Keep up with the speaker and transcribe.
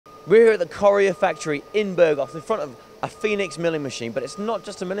We're here at the Correa factory in Burgos, in front of a Fenix milling machine, but it's not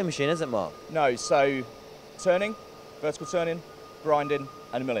just a milling machine, is it, Mark? No, so turning, vertical turning, grinding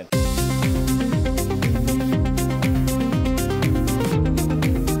and milling.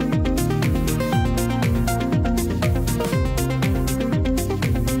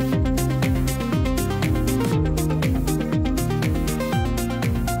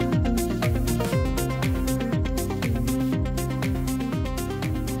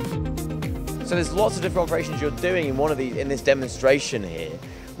 So there's lots of different operations you're doing in this demonstration here.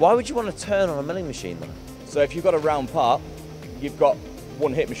 Why would you want to turn on a milling machine though? So if you've got a round part, you've got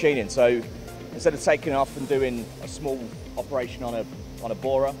one hit machining. So instead of taking off and doing a small operation on a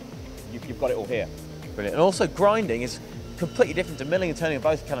borer, you've got it all here. Brilliant. And also grinding is completely different to milling and turning, are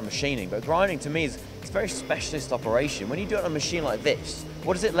both kind of machining, but grinding to me it's a very specialist operation. When you do it on a machine like this,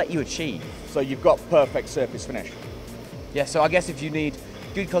 what does it let you achieve? So you've got perfect surface finish. Yeah, so I guess if you need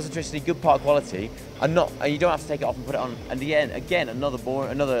good concentricity, good part quality, and you don't have to take it off and put it on, and again,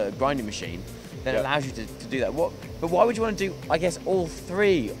 another grinding machine, then it allows you to do that. But why would you want to do, I guess, all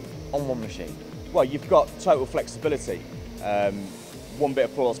three on one machine? Well, you've got total flexibility. One bit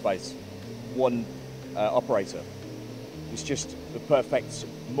of floor space, one operator. It's just the perfect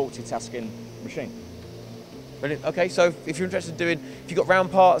multitasking machine. Brilliant. Okay, so if you're interested in if you've got round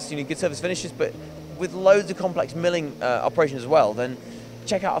parts, you need good surface finishes, but with loads of complex milling operations as well, then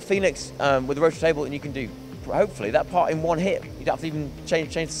check out a Fenix with a rotary table, and you can do, hopefully, that part in one hit. You don't have to even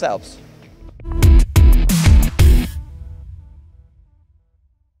change the setups.